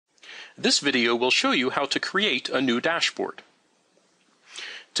This video will show you how to create a new dashboard.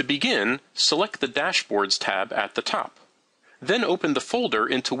 To begin, select the Dashboards tab at the top. Then open the folder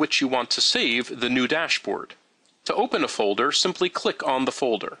into which you want to save the new dashboard. To open a folder, simply click on the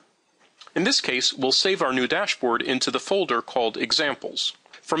folder. In this case, we'll save our new dashboard into the folder called Examples.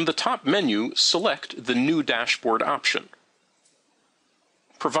 From the top menu, select the New Dashboard option.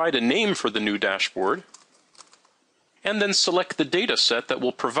 Provide a name for the new dashboard, and then select the data set that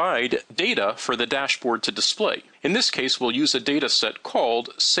will provide data for the dashboard to display. In this case, we'll use a data set called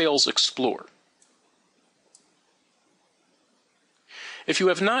Sales Explore. If you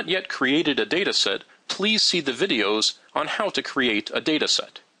have not yet created a data set, please see the videos on how to create a data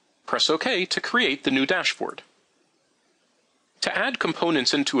set. Press OK to create the new dashboard. To add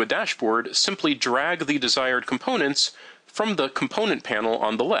components into a dashboard, simply drag the desired components from the component panel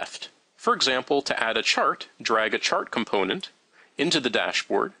on the left. For example, to add a chart, drag a chart component into the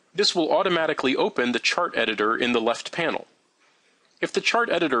dashboard. This will automatically open the chart editor in the left panel. If the chart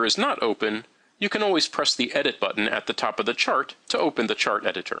editor is not open, you can always press the Edit button at the top of the chart to open the chart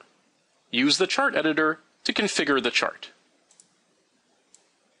editor. Use the chart editor to configure the chart.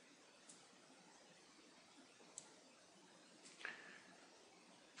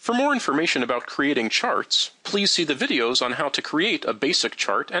 For more information about creating charts, please see the videos on how to create a basic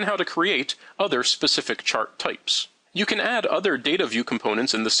chart and how to create other specific chart types. You can add other data view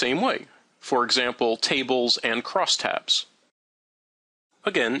components in the same way, for example, tables and crosstabs.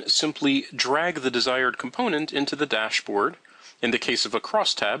 Again, simply drag the desired component into the dashboard. In the case of a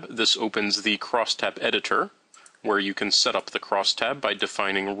crosstab, this opens the crosstab editor, where you can set up the crosstab by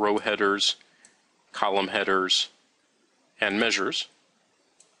defining row headers, column headers, and measures.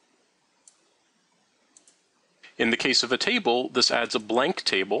 In the case of a table, this adds a blank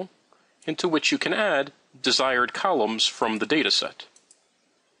table into which you can add desired columns from the dataset.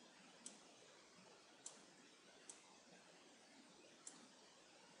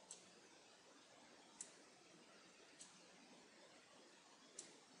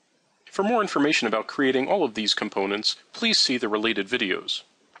 For more information about creating all of these components, please see the related videos.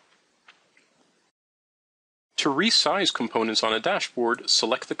 To resize components on a dashboard,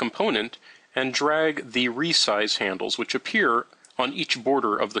 select the component and drag the resize handles which appear on each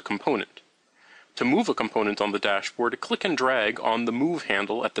border of the component. To move a component on the dashboard, click and drag on the Move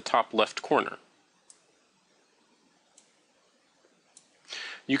handle at the top left corner.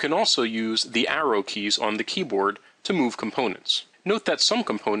 You can also use the arrow keys on the keyboard to move components. Note that some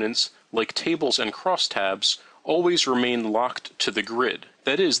components, like tables and crosstabs, always remain locked to the grid.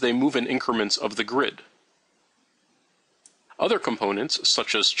 That is, they move in increments of the grid. Other components,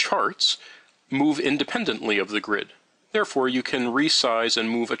 such as charts, move independently of the grid. Therefore, you can resize and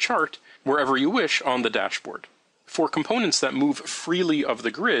move a chart wherever you wish on the dashboard. For components that move freely of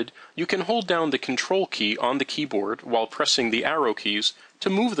the grid, you can hold down the Control key on the keyboard while pressing the arrow keys to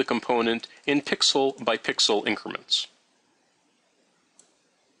move the component in pixel by pixel increments.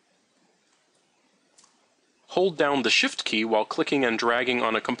 Hold down the Shift key while clicking and dragging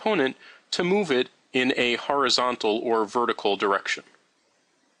on a component to move it in a horizontal or vertical direction.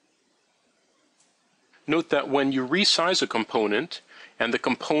 Note that when you resize a component and the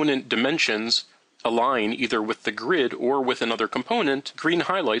component dimensions align either with the grid or with another component, green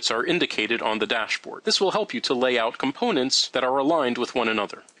highlights are indicated on the dashboard. This will help you to lay out components that are aligned with one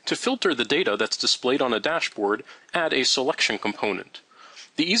another. To filter the data that's displayed on a dashboard, add a selection component.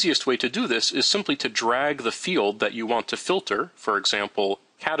 The easiest way to do this is simply to drag the field that you want to filter, for example,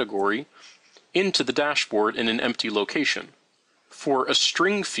 category, into the dashboard in an empty location. For a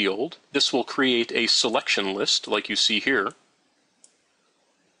string field, this will create a selection list like you see here.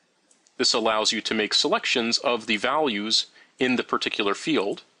 This allows you to make selections of the values in the particular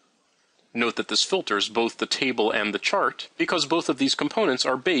field. Note that this filters both the table and the chart because both of these components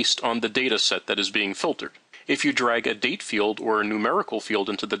are based on the data set that is being filtered. If you drag a date field or a numerical field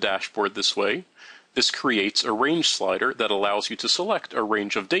into the dashboard this way, this creates a range slider that allows you to select a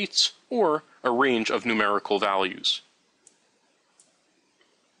range of dates or a range of numerical values.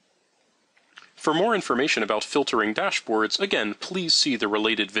 For more information about filtering dashboards, again, please see the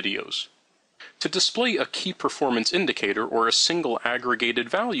related videos. To display a key performance indicator or a single aggregated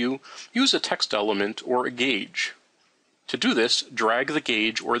value, use a text element or a gauge. To do this, drag the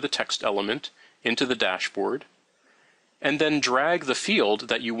gauge or the text element into the dashboard, and then drag the field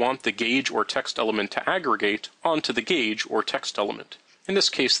that you want the gauge or text element to aggregate onto the gauge or text element, in this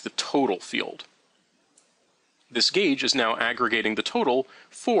case the total field. This gauge is now aggregating the total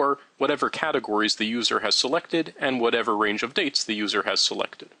for whatever categories the user has selected and whatever range of dates the user has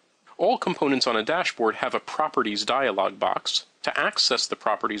selected. All components on a dashboard have a Properties dialog box To access the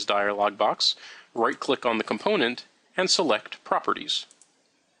Properties dialog box, right-click on the component and select Properties.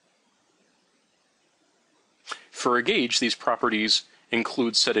 For a gauge, these properties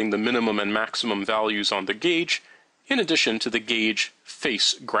include setting the minimum and maximum values on the gauge, in addition to the gauge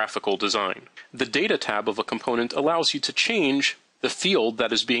face graphical design. The Data tab of a component allows you to change the field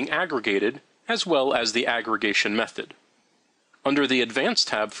that is being aggregated, as well as the aggregation method. Under the Advanced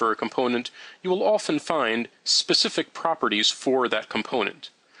tab for a component, you will often find specific properties for that component.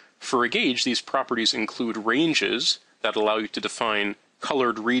 For a gauge, these properties include ranges that allow you to define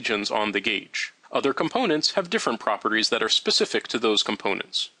colored regions on the gauge. Other components have different properties that are specific to those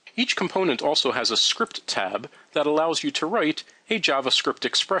components. Each component also has a Script tab that allows you to write a JavaScript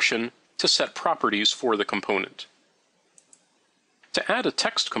expression to set properties for the component. To add a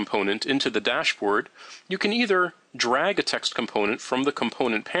text component into the dashboard, you can either drag a text component from the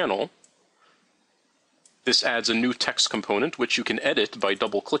component panel. This adds a new text component which you can edit by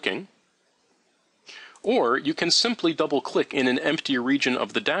double-clicking. Or you can simply double-click in an empty region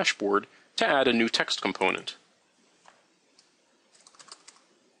of the dashboard to add a new text component.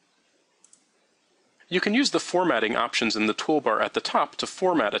 You can use the formatting options in the toolbar at the top to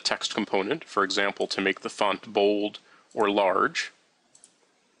format a text component, for example, to make the font bold or large.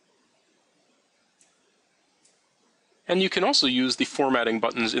 And you can also use the formatting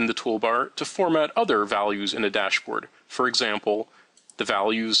buttons in the toolbar to format other values in a dashboard, for example, the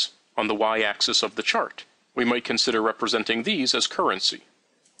values on the y-axis of the chart. We might consider representing these as currency.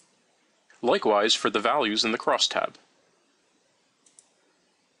 Likewise for the values in the crosstab.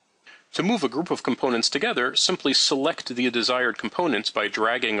 To move a group of components together, simply select the desired components by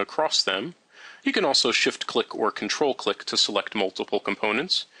dragging across them. You can also shift-click or control-click to select multiple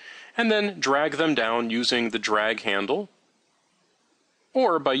components, and then drag them down using the drag handle,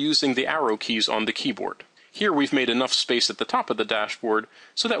 or by using the arrow keys on the keyboard. Here we've made enough space at the top of the dashboard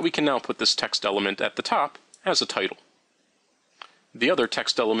so that we can now put this text element at the top as a title. The other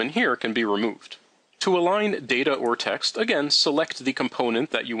text element here can be removed. To align data or text, again, select the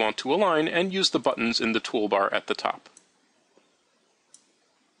component that you want to align and use the buttons in the toolbar at the top.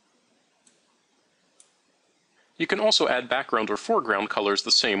 You can also add background or foreground colors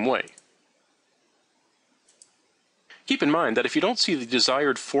the same way. Keep in mind that if you don't see the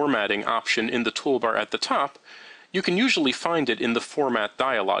desired formatting option in the toolbar at the top, you can usually find it in the Format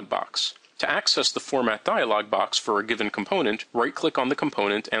dialog box. To access the Format dialog box for a given component, right-click on the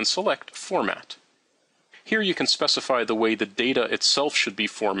component and select Format. Here you can specify the way the data itself should be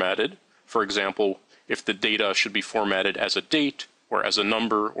formatted. For example, if the data should be formatted as a date, or as a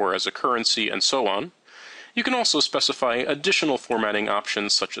number, or as a currency, and so on. You can also specify additional formatting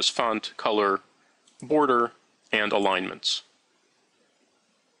options such as font, color, border, and alignments.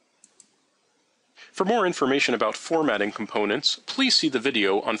 For more information about formatting components, please see the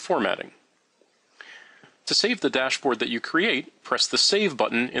video on formatting. To save the dashboard that you create, press the Save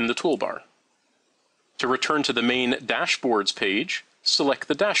button in the toolbar. To return to the main Dashboards page, select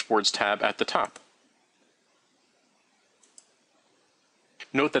the Dashboards tab at the top.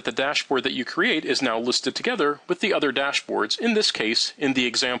 Note that the dashboard that you create is now listed together with the other dashboards, in this case, in the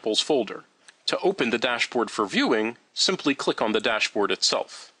Examples folder. To open the dashboard for viewing, simply click on the dashboard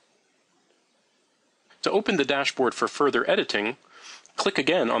itself. To open the dashboard for further editing, click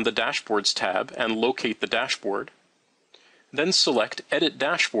again on the Dashboards tab and locate the dashboard. Then select Edit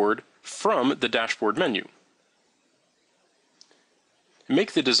Dashboard from the dashboard menu.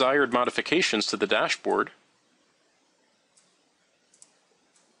 Make the desired modifications to the dashboard.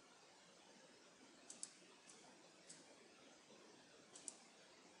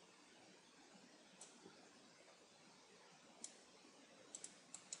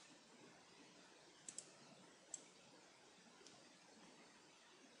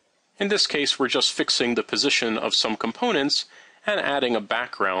 In this case, we're just fixing the position of some components and adding a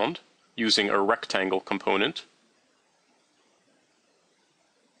background using a rectangle component.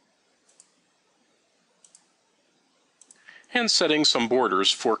 And setting some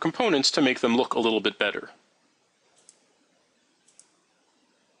borders for components to make them look a little bit better.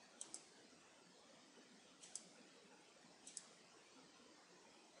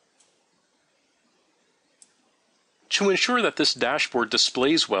 To ensure that this dashboard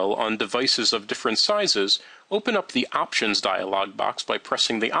displays well on devices of different sizes, open up the Options dialog box by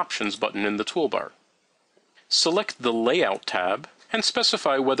pressing the Options button in the toolbar. Select the Layout tab and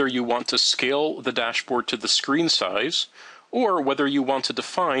specify whether you want to scale the dashboard to the screen size or whether you want to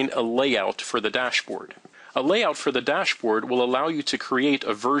define a layout for the dashboard. A layout for the dashboard will allow you to create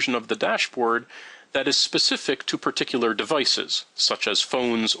a version of the dashboard that is specific to particular devices, such as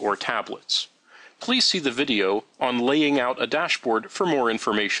phones or tablets. please see the video on laying out a dashboard for more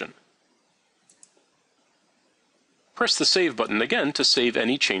information. Press the Save button again to save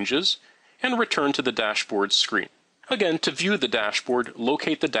any changes, and return to the dashboard screen. Again, to view the dashboard,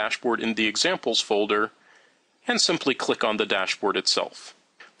 locate the dashboard in the Examples folder, and simply click on the dashboard itself.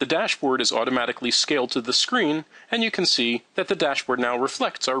 The dashboard is automatically scaled to the screen, and you can see that the dashboard now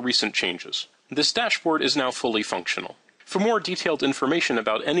reflects our recent changes. This dashboard is now fully functional. For more detailed information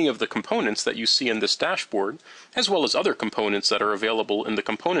about any of the components that you see in this dashboard, as well as other components that are available in the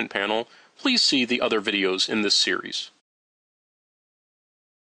component panel, please see the other videos in this series.